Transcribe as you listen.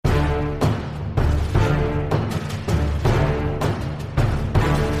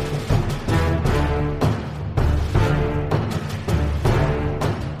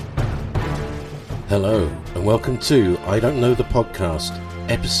Hello, and welcome to I Don't Know the Podcast,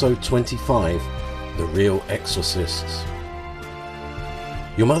 episode 25, The Real Exorcists.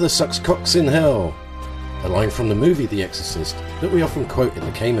 Your mother sucks cocks in hell. A line from the movie The Exorcist that we often quote in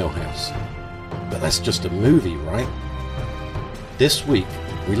the K-Mill house. But that's just a movie, right? This week,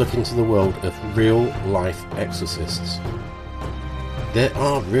 we look into the world of real-life exorcists. There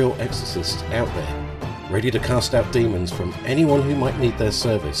are real exorcists out there, ready to cast out demons from anyone who might need their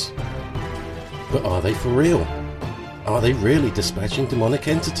service. But are they for real? Are they really dispatching demonic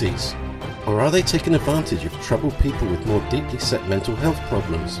entities? Or are they taking advantage of troubled people with more deeply set mental health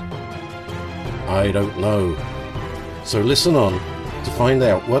problems? I don't know. So listen on to find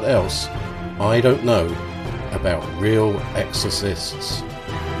out what else I don't know about real exorcists.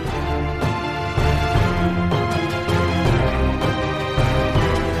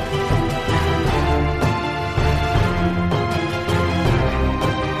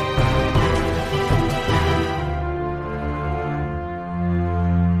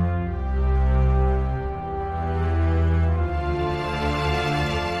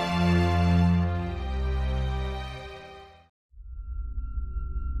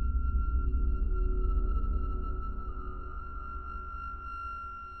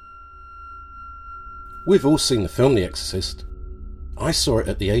 We've all seen the film The Exorcist. I saw it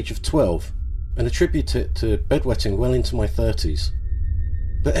at the age of 12 and attribute it to bedwetting well into my 30s.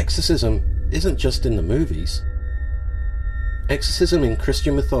 But exorcism isn't just in the movies. Exorcism in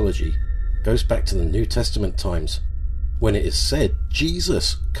Christian mythology goes back to the New Testament times, when it is said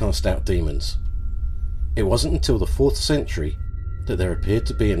Jesus cast out demons. It wasn't until the 4th century that there appeared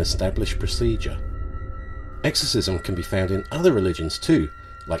to be an established procedure. Exorcism can be found in other religions too,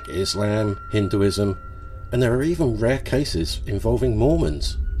 like Islam, Hinduism, and there are even rare cases involving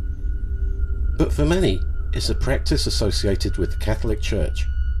Mormons. But for many, it's a practice associated with the Catholic Church.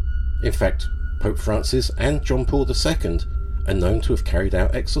 In fact, Pope Francis and John Paul II are known to have carried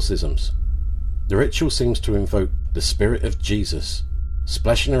out exorcisms. The ritual seems to invoke the spirit of Jesus,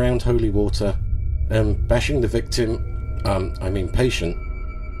 splashing around holy water and bashing the patient,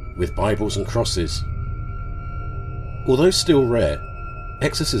 with Bibles and crosses. Although still rare,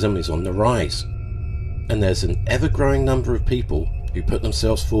 exorcism is on the rise, and there's an ever-growing number of people who put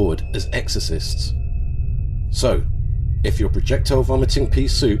themselves forward as exorcists. So, if you're projectile vomiting pea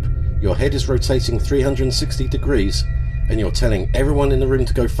soup, your head is rotating 360 degrees, and you're telling everyone in the room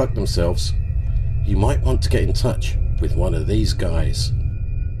to go fuck themselves, you might want to get in touch with one of these guys.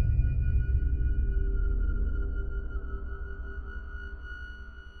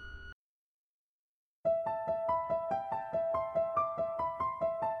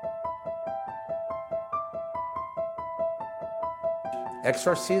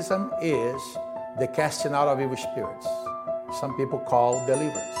 Exorcism is the casting out of evil spirits. Some people call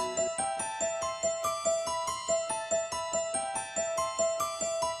deliverance.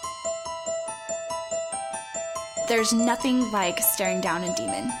 There's nothing like staring down a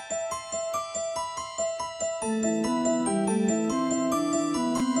demon.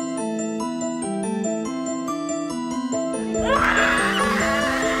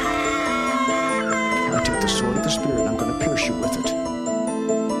 I take the sword of the Spirit and I'm going to pierce you with it.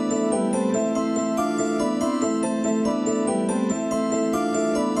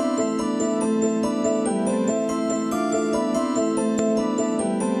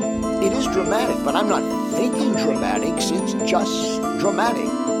 It is dramatic, but I'm not thinking dramatics, it's just dramatic.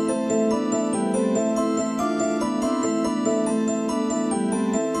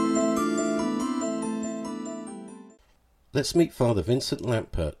 Let's meet Father Vincent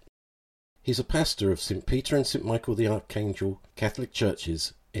Lampert. He's a pastor of St. Peter and St. Michael the Archangel Catholic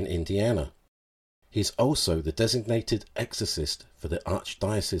Churches in Indiana. He's also the designated exorcist for the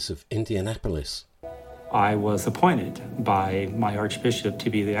Archdiocese of Indianapolis. I was appointed by my Archbishop to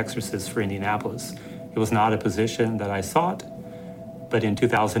be the exorcist for Indianapolis. It was not a position that I sought, but in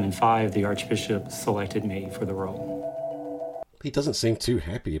 2005, the Archbishop selected me for the role. He doesn't seem too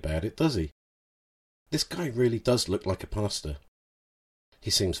happy about it, does he? This guy really does look like a pastor. He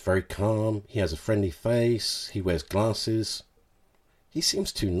seems very calm, he has a friendly face, he wears glasses. He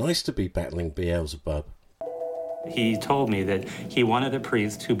seems too nice to be battling Beelzebub. He told me that he wanted a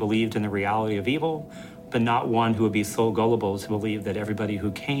priest who believed in the reality of evil, but not one who would be so gullible to believe that everybody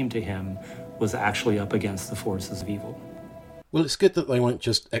who came to him was actually up against the forces of evil. Well, it's good that they won't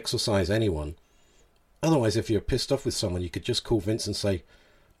just exorcise anyone. Otherwise, if you're pissed off with someone, you could just call Vince and say,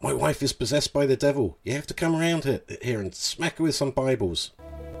 "My wife is possessed by the devil. You have to come around here and smack her with some Bibles."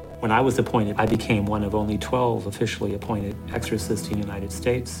 When I was appointed, I became one of only 12 officially appointed exorcists in the United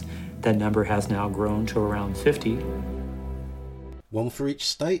States. That number has now grown to around 50. One for each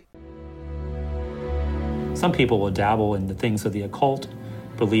state? Some people will dabble in the things of the occult,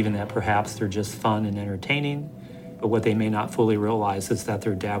 believing that perhaps they're just fun and entertaining, but what they may not fully realize is that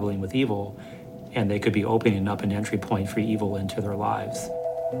they're dabbling with evil, and they could be opening up an entry point for evil into their lives.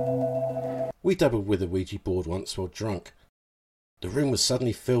 We dabbled with a Ouija board once while drunk. The room was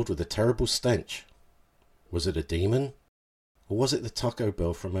suddenly filled with a terrible stench. Was it a demon? Or was it the Taco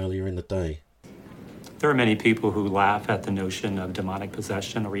Bell from earlier in the day? There are many people who laugh at the notion of demonic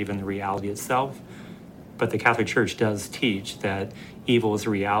possession or even the reality itself, but the Catholic Church does teach that evil is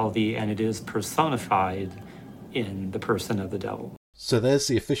a reality and it is personified in the person of the devil. So there's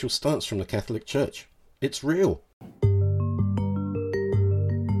the official stance from the Catholic Church. It's real.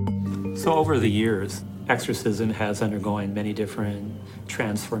 So over the years, exorcism has undergone many different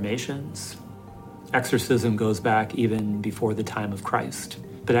transformations. Exorcism goes back even before the time of Christ,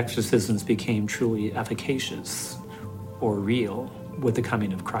 but exorcisms became truly efficacious or real with the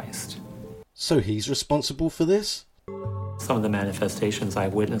coming of Christ. So he's responsible for this? Some of the manifestations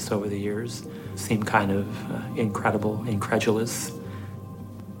I've witnessed over the years seem kind of incredible, incredulous.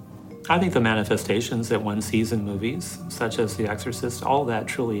 I think the manifestations that one sees in movies, such as The Exorcist, all that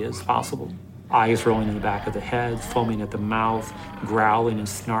truly is possible. Eyes rolling in the back of the head, foaming at the mouth, growling and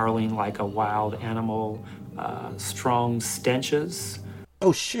snarling like a wild animal, strong stenches.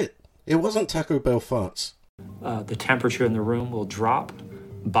 Oh shit, it wasn't Taco Bell farts. The temperature in the room will drop,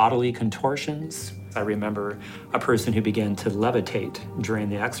 bodily contortions. I remember a person who began to levitate during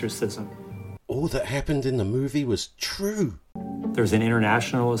the exorcism. All that happened in the movie was true. There's an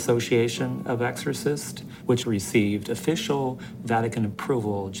International Association of Exorcists, which received official Vatican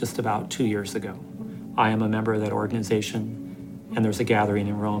approval just about 2 years ago. I am a member of that organization, and there's a gathering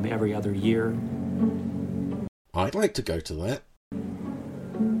in Rome every other year. I'd like to go to that.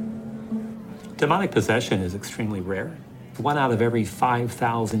 Demonic possession is extremely rare. 1 out of every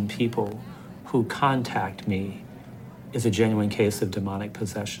 5,000 people who contact me is a genuine case of demonic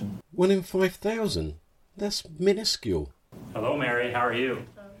possession. 1 in 5,000? That's minuscule. Hello, Mary. How are you?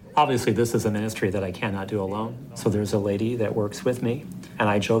 Obviously, this is a ministry that I cannot do alone. So there's a lady that works with me, and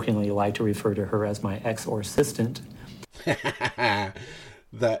I jokingly like to refer to her as my exorcistant.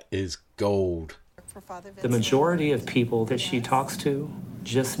 That is gold. The majority of people that she talks to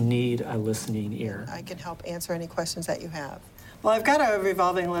just need a listening ear. I can help answer any questions that you have. Well, I've got a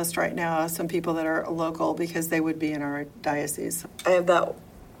revolving list right now of some people that are local because they would be in our diocese. I have that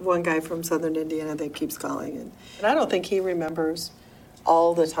one guy from southern Indiana that keeps calling, and I don't think he remembers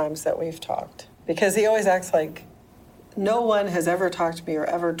all the times that we've talked because he always acts like no one has ever talked to me or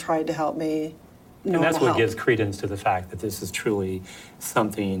ever tried to help me. And that's what gives credence to the fact that this is truly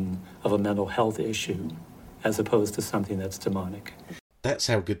something of a mental health issue as opposed to something that's demonic. That's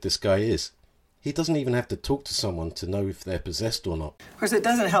how good this guy is. He doesn't even have to talk to someone to know if they're possessed or not. Of course, it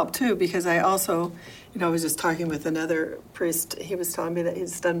doesn't help, too, because I also, I was just talking with another priest. He was telling me that he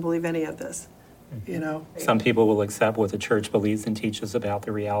just doesn't believe any of this, Some people will accept what the church believes and teaches about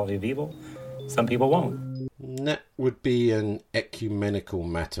the reality of evil. Some people won't. That would be an ecumenical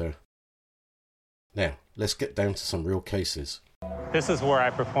matter. Now, let's get down to some real cases. This is where I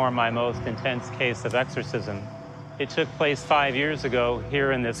perform my most intense case of exorcism. It took place 5 years ago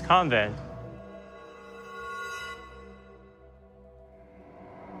here in this convent.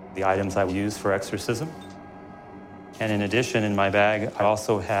 The items I use for exorcism. And in addition, in my bag, I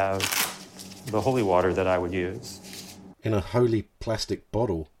also have the holy water that I would use. In a holy plastic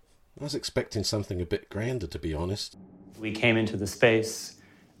bottle? I was expecting something a bit grander, to be honest. We came into the space,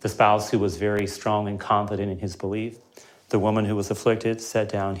 the spouse who was very strong and confident in his belief. The woman who was afflicted sat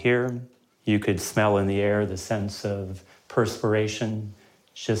down here. You could smell in the air the sense of perspiration,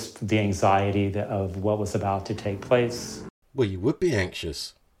 just the anxiety of what was about to take place. Well, you would be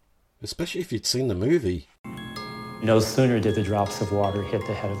anxious, especially if you'd seen the movie. No sooner did the drops of water hit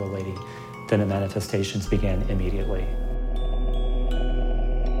the head of the lady than the manifestations began immediately.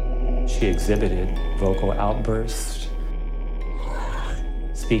 She exhibited vocal outbursts,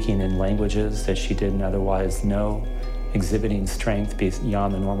 speaking in languages that she didn't otherwise know, exhibiting strength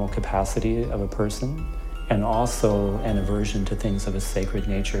beyond the normal capacity of a person, and also an aversion to things of a sacred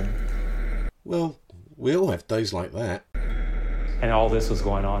nature. Well, we all have days like that. And all this was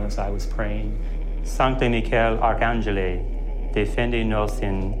going on as I was praying. Sancte Michael Arcangele, defende nos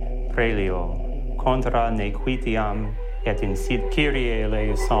in prelio, contra nequitiam et in sit Kyrie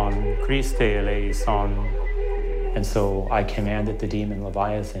eleison, Christe eleison. And so I commanded the demon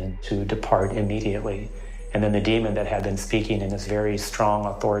Leviathan to depart immediately. And then the demon that had been speaking in this very strong,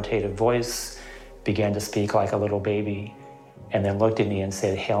 authoritative voice began to speak like a little baby, and then looked at me and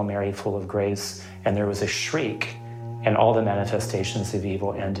said, "Hail Mary, full of grace." And there was a shriek, and all the manifestations of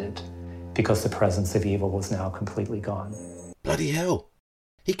evil ended. because the presence of evil was now completely gone. Bloody hell.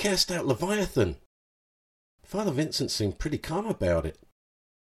 He cast out Leviathan. Father Vincent seemed pretty calm about it.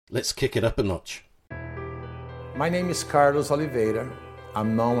 Let's kick it up a notch. My name is Carlos Oliveira.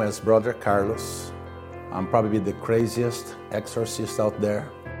 I'm known as Brother Carlos. I'm probably the craziest exorcist out there.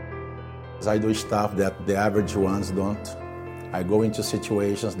 I do stuff that the average ones don't. I go into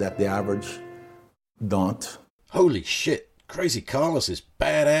situations that the average don't. Holy shit, Crazy Carlos is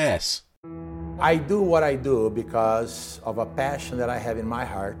badass. I do what I do because of a passion that I have in my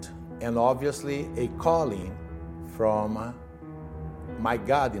heart and obviously a calling from my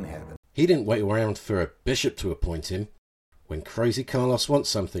God in heaven. He didn't wait around for a bishop to appoint him. When Crazy Carlos wants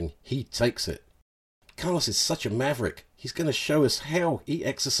something, he takes it. Carlos is such a maverick. He's going to show us how he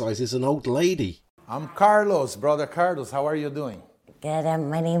exorcises an old lady. I'm Carlos, Brother Carlos. How are you doing? Good,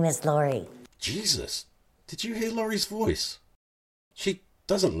 my name is Lori. Jesus, did you hear Laurie's voice? She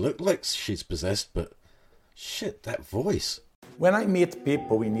doesn't look like she's possessed, but shit, that voice. When I meet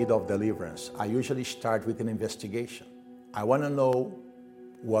people in need of deliverance, I usually start with an investigation. I want to know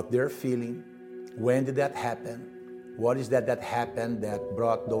what they're feeling, when did that happen, what is that happened that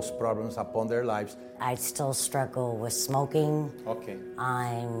brought those problems upon their lives. I still struggle with smoking. Okay.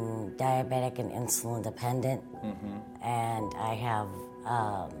 I'm diabetic and insulin dependent, and I have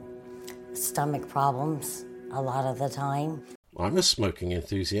stomach problems a lot of the time. I'm a smoking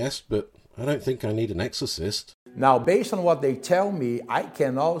enthusiast, but I don't think I need an exorcist. Now, based on what they tell me, I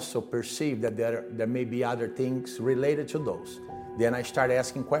can also perceive that there may be other things related to those. Then I start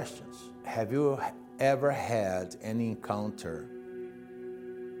asking questions. Have you ever had an encounter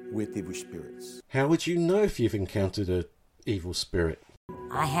with evil spirits? How would you know if you've encountered an evil spirit?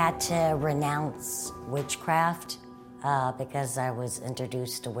 I had to renounce witchcraft because I was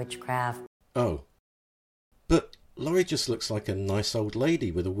introduced to witchcraft. Oh. But Laurie just looks like a nice old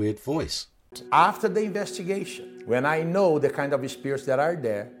lady with a weird voice. After the investigation, when I know the kind of spirits that are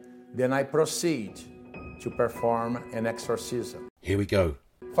there, then I proceed to perform an exorcism. Here we go.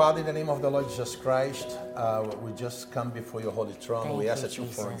 Father, in the name of the Lord Jesus Christ, we just come before your holy throne. Thank we ask you, that you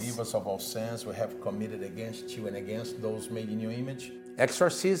Jesus. forgive us of all sins we have committed against you and against those made in your image.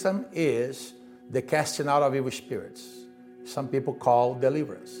 Exorcism is the casting out of evil spirits. Some people call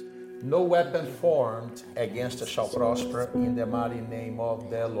deliverance. No weapon formed against us shall prosper. In the mighty name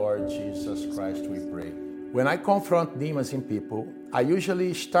of the Lord Jesus Christ we pray. When I confront demons in people, I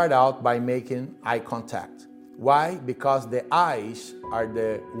usually start out by making eye contact. Why? Because the eyes are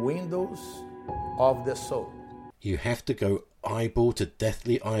the windows of the soul. You have to go eyeball to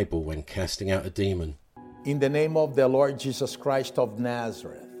deathly eyeball when casting out a demon. In the name of the Lord Jesus Christ of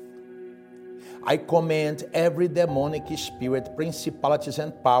Nazareth, I command every demonic spirit, principalities,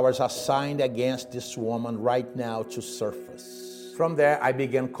 and powers assigned against this woman right now to surface. From there, I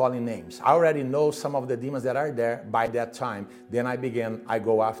began calling names. I already know some of the demons that are there by that time. Then I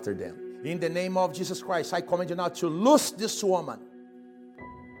go after them. In the name of Jesus Christ, I command you now to loose this woman.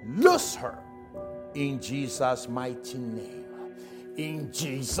 Loose her. In Jesus' mighty name. In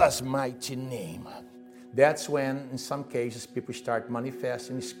Jesus' mighty name. That's when, in some cases, people start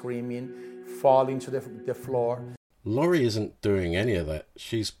manifesting, screaming, falling to the floor. Laurie isn't doing any of that.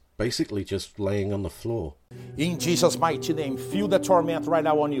 She's basically just laying on the floor. In Jesus' mighty name, feel the torment right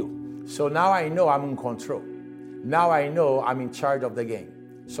now on you. So now I know I'm in control. Now I know I'm in charge of the game.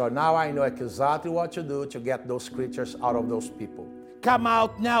 So now I know exactly what to do to get those creatures out of those people. Come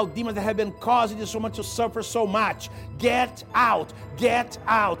out now, demons that have been causing this woman to suffer so much. Get out, get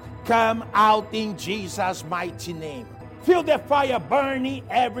out. Come out in Jesus' mighty name. Feel the fire burning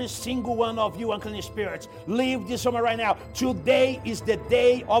every single one of you unclean spirits. Leave this woman right now. Today is the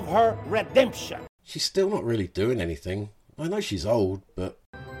day of her redemption. She's still not really doing anything. I know she's old, but...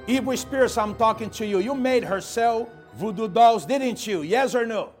 Evil spirits, I'm talking to you. You made her sell voodoo dolls, didn't you? Yes or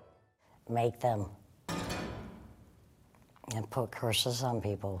no? Make them and put curses on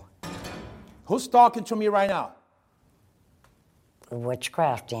people. Who's talking to me right now? The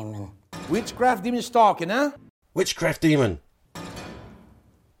witchcraft demon. Witchcraft demon is talking, huh? Witchcraft demon!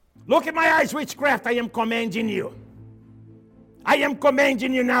 Look at my eyes, witchcraft. I am commanding you. I am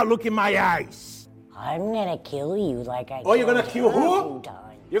commanding you now. Look in my eyes. I'm gonna kill you like I Oh, you're gonna told kill you a who? few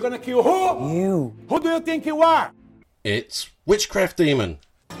times. You're gonna kill who? You. Who do you think you are? It's Witchcraft demon!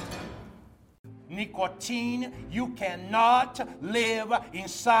 Nicotine, you cannot live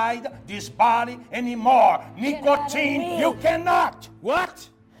inside this body anymore. Nicotine, you cannot. What?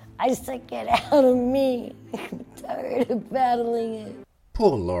 I said get out of me. I'm tired of battling it.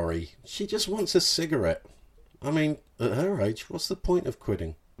 Poor Laurie. She just wants a cigarette. I mean, at her age, what's the point of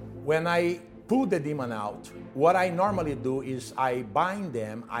quitting? When I pull the demon out, what I normally do is I bind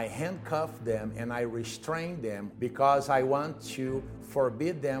them, I handcuff them, and I restrain them because I want to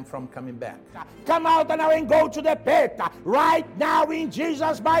forbid them from coming back. Come out now and go to the pit. Right now in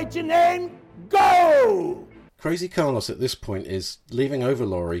Jesus' mighty name, go! Crazy Carlos at this point is leaving over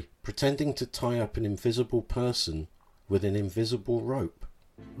Laurie, pretending to tie up an invisible person with an invisible rope.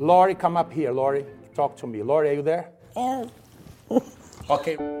 Laurie, come up here. Laurie, talk to me. Laurie, are you there? Yeah.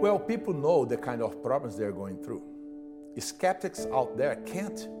 Okay, well, people know the kind of problems they're going through. Skeptics out there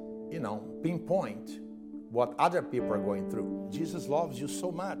can't, pinpoint what other people are going through. Jesus loves you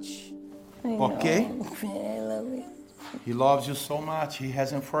so much. Okay? I love you. He loves you so much. He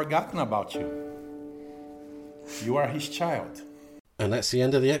hasn't forgotten about you. You are his child. And that's the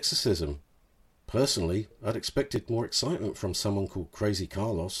end of the exorcism. Personally, I'd expected more excitement from someone called Crazy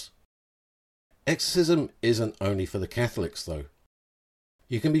Carlos. Exorcism isn't only for the Catholics, though.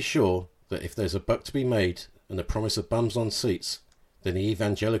 You can be sure that if there's a buck to be made and the promise of bums on seats, then the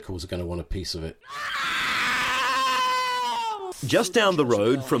evangelicals are going to want a piece of it. Just down the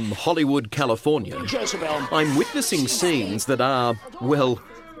road from Hollywood, California, I'm witnessing scenes that are, well,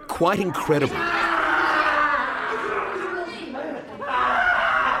 quite incredible.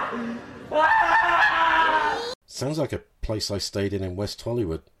 Sounds like a place I stayed in West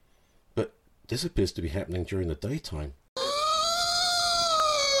Hollywood, but this appears to be happening during the daytime.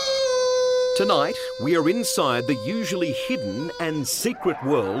 Tonight, we are inside the usually hidden and secret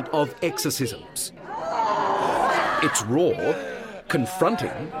world of exorcisms. It's raw,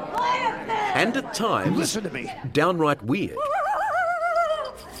 confronting, and at times, Listen to me. downright weird.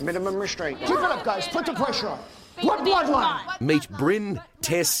 Minimum restraint. Keep it up, guys. Put the pressure on. What bloodline? Meet Bryn,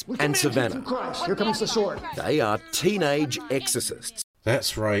 Tess, and Savannah. Christ, here comes the sword. They are teenage exorcists.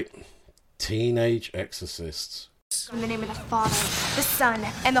 That's right, teenage exorcists. In the name of the Father, the Son,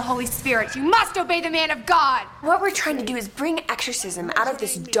 and the Holy Spirit, you must obey the man of God! What we're trying to do is bring exorcism out of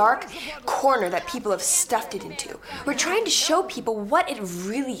this dark corner that people have stuffed it into. We're trying to show people what it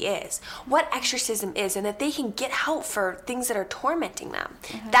really is, what exorcism is, and that they can get help for things that are tormenting them.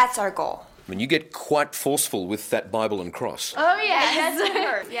 That's our goal. I mean, you get quite forceful with that Bible and cross. Oh, yes.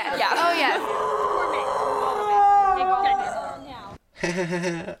 Oh, yes.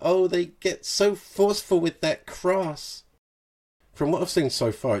 Oh, they get so forceful with that cross. From what I've seen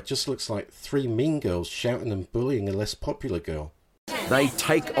so far, it just looks like three mean girls shouting and bullying a less popular girl. They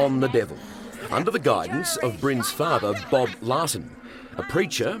take on the devil, under the guidance of Bryn's father, Bob Larson, a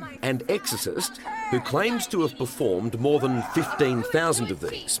preacher and exorcist who claims to have performed more than 15,000 of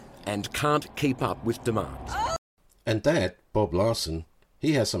these and can't keep up with demand. And Dad, Bob Larson,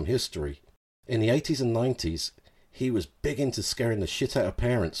 he has some history. In the 80s and 90s, he was big into scaring the shit out of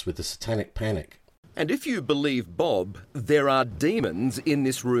parents with the satanic panic. And if you believe Bob, there are demons in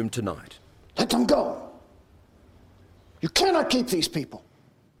this room tonight. Let them go. You cannot keep these people.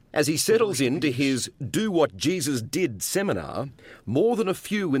 As he settles into his Do What Jesus Did seminar, more than a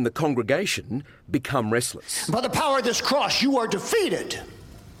few in the congregation become restless. By the power of this cross, you are defeated.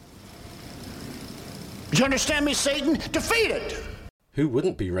 Do you understand me, Satan? Defeated. Who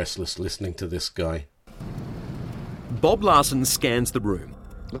wouldn't be restless listening to this guy? Bob Larson scans the room.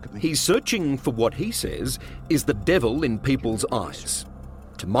 Look at me. He's searching for what he says is the devil in people's eyes.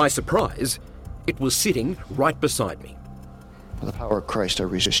 To my surprise, it was sitting right beside me. By the power of Christ, I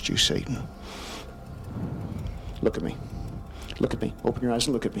resist you, Satan. Look at me. Look at me. Open your eyes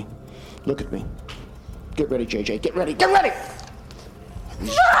and look at me. Look at me. Get ready, JJ. Get ready. Get ready!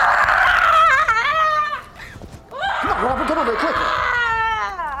 Come on, Robert. Come over here quickly.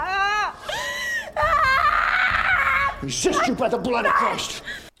 Resist you by the blood of Christ.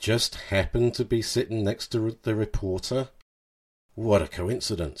 Just happened to be sitting next to the reporter? What a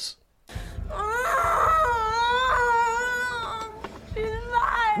coincidence.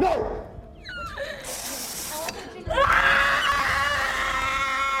 No!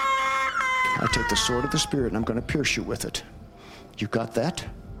 I take the sword of the Spirit and I'm going to pierce you with it. You got that?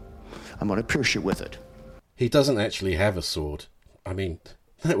 I'm going to pierce you with it. He doesn't actually have a sword. I mean,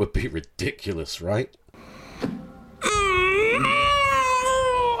 that would be ridiculous, right?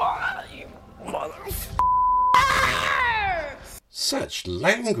 Such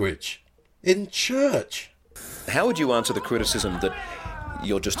language! In church! How would you answer the criticism that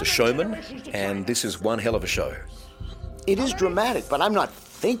you're just a showman and this is one hell of a show? It is dramatic, but I'm not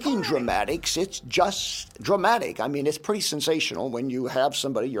thinking dramatics. It's just dramatic. I mean, it's pretty sensational when you have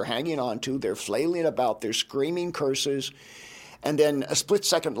somebody you're hanging on to, they're flailing about, they're screaming curses, and then a split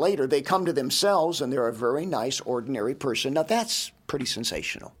second later they come to themselves and they're a very nice, ordinary person. Now that's pretty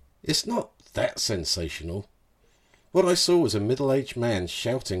sensational. It's not that sensational. What I saw was a middle-aged man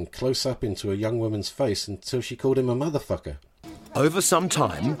shouting close up into a young woman's face until she called him a motherfucker. Over some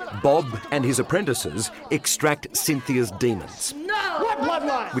time, Bob and his apprentices extract Cynthia's demons. No! What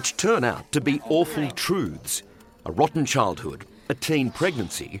bloodline? Which turn out to be awful truths. A rotten childhood, a teen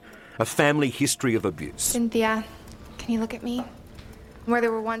pregnancy, a family history of abuse. Cynthia, can you look at me? Where there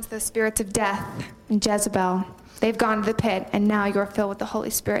were once the spirits of death and Jezebel, they've gone to the pit, and now you're filled with the Holy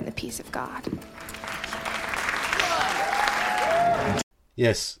Spirit and the peace of God.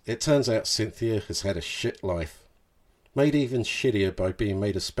 Yes, it turns out Cynthia has had a shit life. Made even shittier by being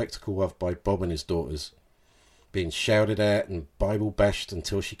made a spectacle of by Bob and his daughters. Being shouted at and Bible bashed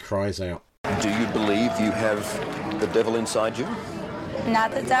until she cries out. Do you believe you have the devil inside you?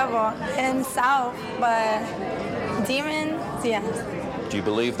 Not the devil himself, but demons, yes. Do you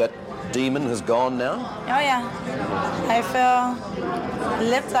believe that demon has gone now? Oh yeah. I feel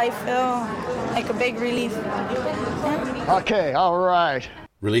lifted, I feel like a big relief. Yeah. Okay, all right.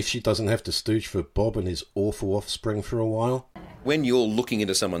 Relief she doesn't have to stooge for Bob and his awful offspring for a while. When you're looking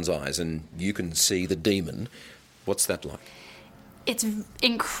into someone's eyes and you can see the demon, what's that like? It's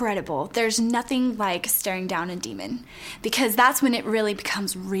incredible. There's nothing like staring down a demon, because that's when it really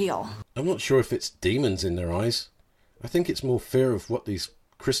becomes real. I'm not sure if it's demons in their eyes. I think it's more fear of what these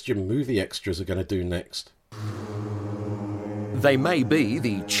Christian movie extras are going to do next. They may be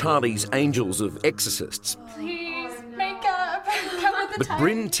the Charlie's Angels of exorcists. Please, makeup. Come with the But time.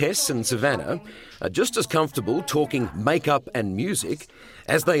 Bryn, Tess and Savannah are just as comfortable talking makeup and music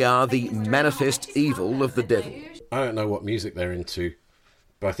as they are the manifest evil of the devil. I don't know what music they're into,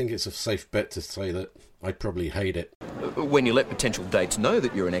 but I think it's a safe bet to say that I'd probably hate it. When you let potential dates know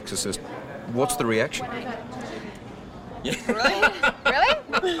that you're an exorcist, what's the reaction? Really?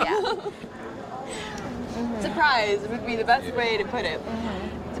 Yeah. Surprise would be the best way to put it.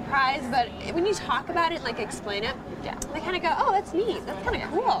 Surprise, but when you talk about it, like explain it, they kind of go, oh, that's neat. That's kind of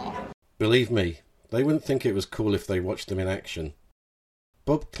cool. Believe me, they wouldn't think it was cool if they watched them in action.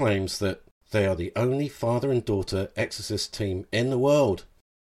 Bob claims that they are the only father and daughter exorcist team in the world.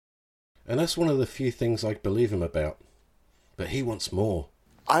 And that's one of the few things I believe him about. But he wants more.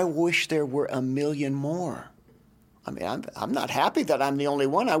 I wish there were a million more. I mean, I'm not happy that I'm the only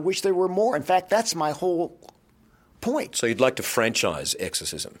one. I wish there were more. In fact, that's my whole point. So you'd like to franchise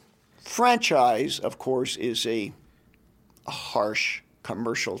exorcism? Franchise, of course, is a harsh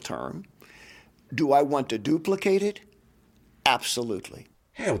commercial term. Do I want to duplicate it? Absolutely.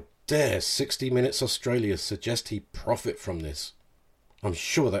 How dare 60 Minutes Australia suggest he profit from this? I'm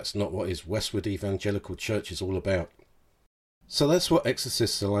sure that's not what his Westwood Evangelical Church is all about. So that's what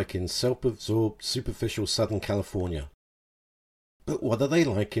exorcists are like in self-absorbed, superficial Southern California. But what are they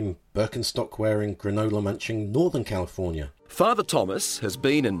like in Birkenstock-wearing, granola-munching Northern California? Father Thomas has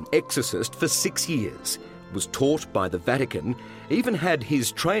been an exorcist for 6 years, was taught by the Vatican, even had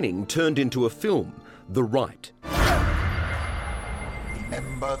his training turned into a film, The Rite.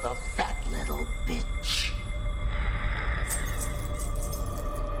 Remember the fat little bitch.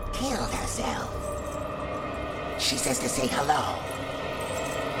 Killed herself. She says to say hello.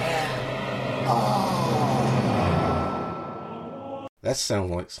 That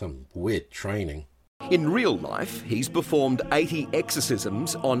sounds like some weird training. In real life, he's performed 80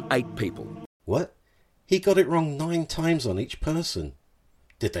 exorcisms on 8 people. What? He got it wrong 9 times on each person.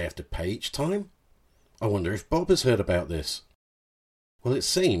 Did they have to pay each time? I wonder if Bob has heard about this. Well, it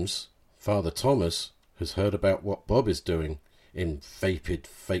seems Father Thomas has heard about what Bob is doing in vapid,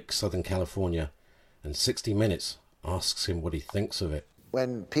 fake Southern California, and 60 Minutes asks him what he thinks of it.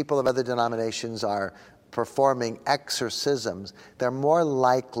 When people of other denominations are performing exorcisms, they're more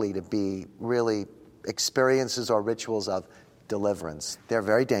likely to be really experiences or rituals of deliverance. They're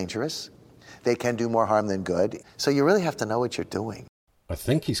very dangerous. They can do more harm than good. So you really have to know what you're doing. I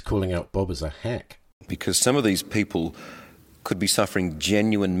think he's calling out Bob as a hack. Because some of these people could be suffering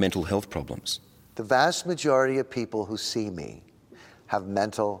genuine mental health problems. The vast majority of people who see me have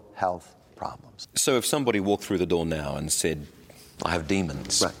mental health problems. So if somebody walked through the door now and said, I have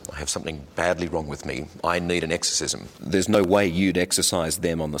demons, right. I have something badly wrong with me, I need an exorcism, there's no way you'd exorcise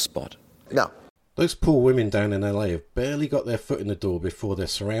them on the spot? No. Those poor women down in LA have barely got their foot in the door before they're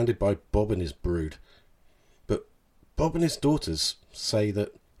surrounded by Bob and his brood. But Bob and his daughters say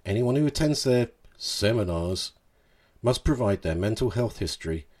that anyone who attends their seminars must provide their mental health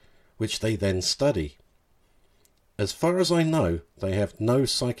history, which they then study. As far as I know, they have no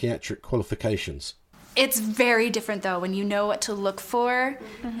psychiatric qualifications. It's very different, though. When you know what to look for,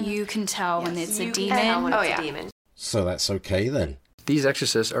 you can tell when it's a demon. Oh, yeah. So that's okay then. These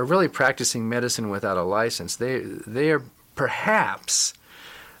exorcists are really practicing medicine without a license. They are perhaps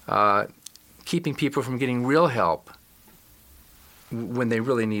keeping people from getting real help when they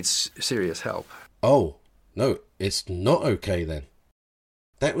really need serious help. Oh, no, it's not okay then.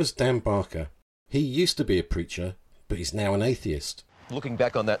 That was Dan Barker. He used to be a preacher, but he's now an atheist. Looking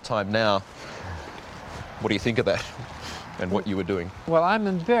back on that time now, what do you think of that and what you were doing? Well, I'm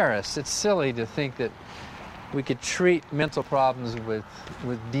embarrassed. It's silly to think that we could treat mental problems with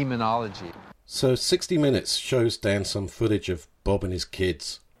demonology. So 60 Minutes shows Dan some footage of Bob and his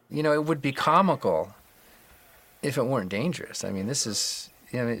kids. You know, it would be comical if it weren't dangerous. I mean, this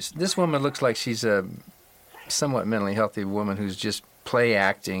woman looks like she's a somewhat mentally healthy woman who's just play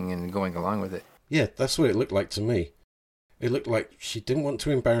acting and going along with it. Yeah, that's what it looked like to me. It looked like she didn't want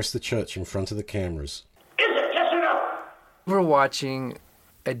to embarrass the church in front of the cameras. Is it? Yes or no? We're watching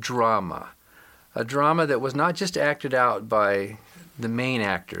a drama that was not just acted out by the main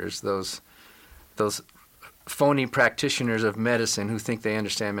actors, those phony practitioners of medicine who think they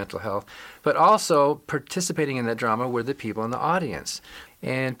understand mental health, but also participating in that drama were the people in the audience.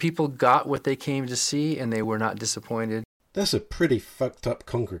 And people got what they came to see, and they were not disappointed. That's a pretty fucked up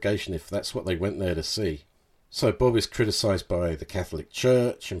congregation if that's what they went there to see. So Bob is criticised by the Catholic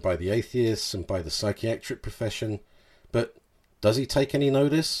Church and by the atheists and by the psychiatric profession. But does he take any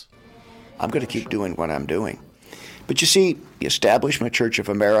notice? I'm going to keep doing what I'm doing. But you see, the Establishment Church of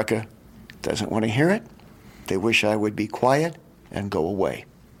America doesn't want to hear it. They wish I would be quiet and go away.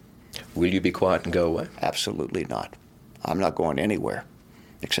 Will you be quiet and go away? Absolutely not. I'm not going anywhere,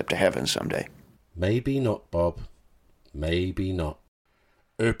 except to heaven someday. Maybe not, Bob. Maybe not.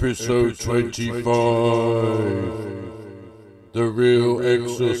 Episode 25. The Real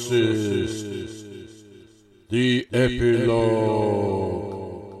Exorcist. The Epilogue.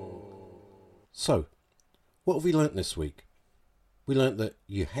 So, what have we learnt this week? We learnt that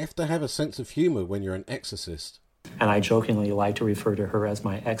you have to have a sense of humour when you're an exorcist. And I jokingly like to refer to her as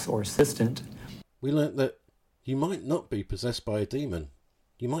my exorcistant. We learnt that you might not be possessed by a demon.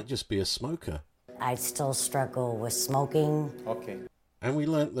 You might just be a smoker. I still struggle with smoking. Okay. And we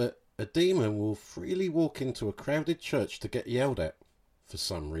learnt that a demon will freely walk into a crowded church to get yelled at, for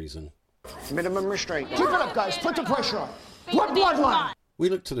some reason. Minimum restraint. Keep it up, guys. Put the pressure on. What bloodline? We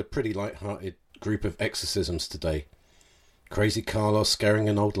looked at a pretty light-hearted group of exorcisms today. Crazy Carlos scaring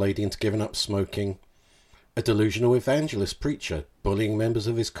an old lady into giving up smoking. A delusional evangelist preacher bullying members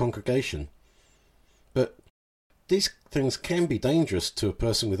of his congregation. But these things can be dangerous to a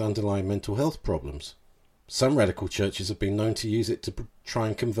person with underlying mental health problems. Some radical churches have been known to use it to try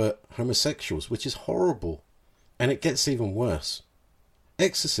and convert homosexuals, which is horrible. And it gets even worse.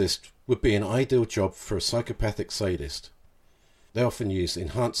 Exorcist would be an ideal job for a psychopathic sadist. They often use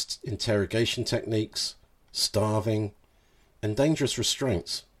enhanced interrogation techniques, starving, and dangerous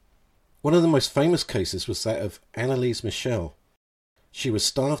restraints. One of the most famous cases was that of Annalise Michel. She was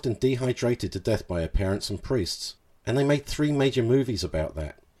starved and dehydrated to death by her parents and priests, and they made 3 major movies about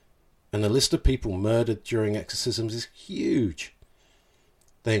that. And the list of people murdered during exorcisms is huge.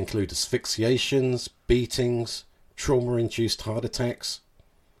 They include asphyxiations, beatings, trauma-induced heart attacks.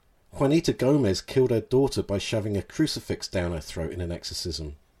 Juanita Gomez killed her daughter by shoving a crucifix down her throat in an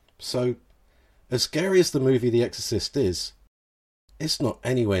exorcism. So, as scary as the movie The Exorcist is, it's not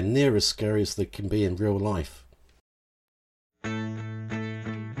anywhere near as scary as they can be in real life.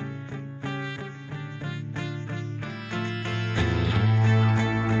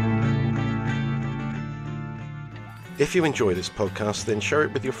 If you enjoy this podcast, then share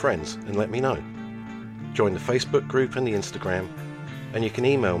it with your friends and let me know. Join the Facebook group and the Instagram, and you can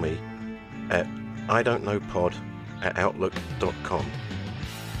email me at idon'tknowpod@outlook.com.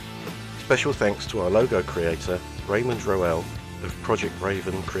 Special thanks to our logo creator, Raymond Roel of Project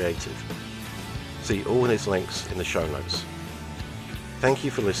Raven Creative. See all his links in the show notes. Thank you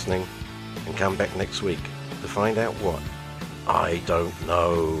for listening, and come back next week to find out what I don't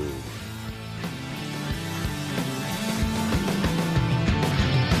know.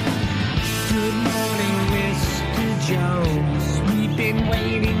 Good morning, Mr. Jones. We've been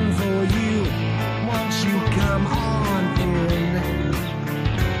waiting for you. Won't you come on in?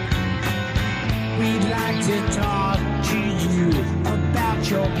 We'd like to talk to you about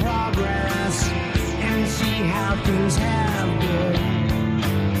your progress and see how things have